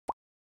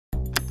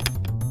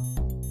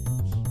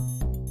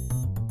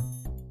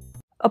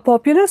A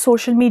popular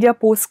social media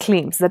post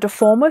claims that a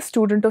former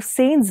student of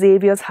St.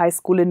 Xavier's High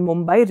School in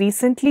Mumbai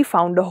recently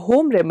found a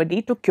home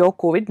remedy to cure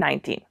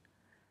COVID-19.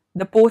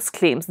 The post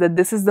claims that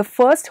this is the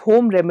first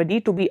home remedy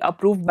to be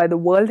approved by the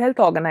World Health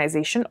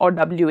Organization or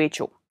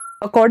WHO.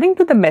 According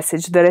to the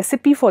message, the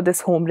recipe for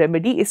this home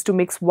remedy is to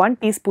mix 1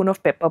 teaspoon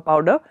of pepper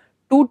powder,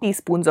 2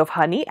 teaspoons of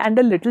honey and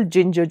a little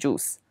ginger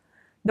juice.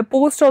 The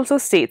post also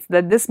states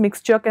that this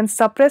mixture can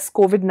suppress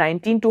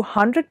COVID-19 to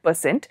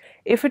 100%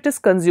 if it is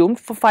consumed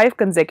for 5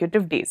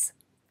 consecutive days.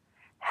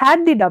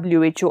 Had the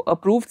WHO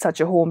approved such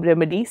a home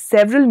remedy,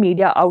 several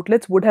media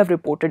outlets would have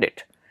reported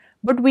it.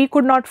 But we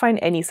could not find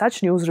any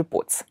such news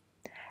reports.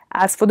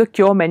 As for the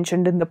cure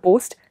mentioned in the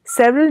post,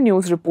 several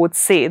news reports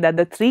say that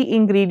the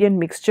 3-ingredient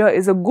mixture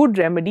is a good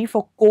remedy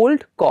for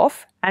cold,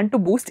 cough and to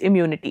boost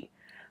immunity.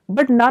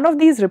 But none of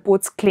these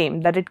reports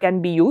claim that it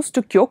can be used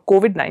to cure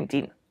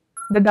COVID-19.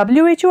 The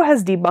WHO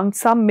has debunked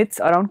some myths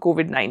around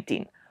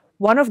COVID-19.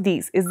 One of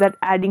these is that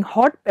adding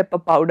hot pepper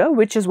powder,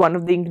 which is one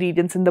of the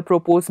ingredients in the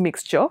proposed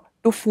mixture,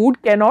 to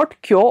food cannot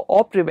cure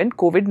or prevent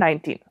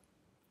COVID-19.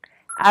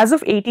 As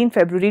of 18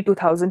 February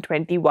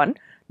 2021,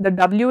 the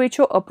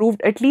WHO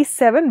approved at least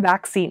 7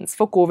 vaccines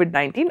for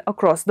COVID-19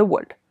 across the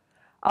world.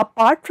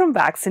 Apart from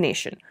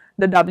vaccination,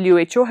 the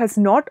WHO has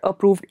not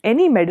approved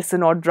any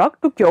medicine or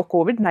drug to cure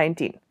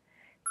COVID-19.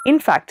 In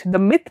fact, the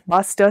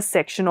Mythbusters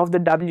section of the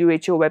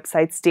WHO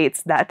website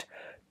states that,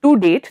 to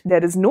date,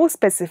 there is no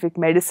specific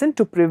medicine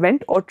to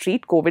prevent or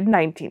treat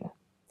COVID-19.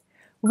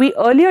 We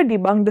earlier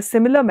debunked a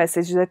similar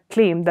message that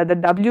claimed that the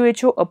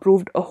WHO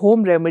approved a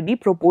home remedy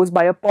proposed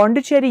by a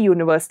Pondicherry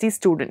University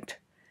student.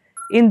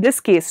 In this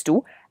case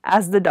too,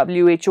 as the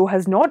WHO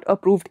has not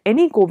approved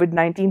any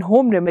COVID-19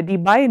 home remedy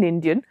by an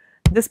Indian,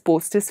 this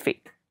post is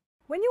fake.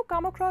 When you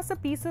come across a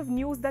piece of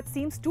news that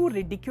seems too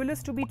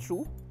ridiculous to be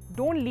true,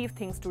 don't leave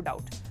things to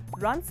doubt.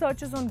 Run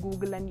searches on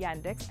Google and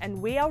Yandex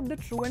and weigh out the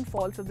true and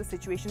false of the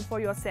situation for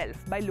yourself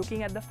by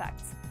looking at the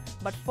facts.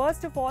 But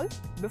first of all,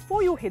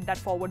 before you hit that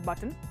forward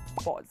button,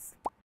 pause.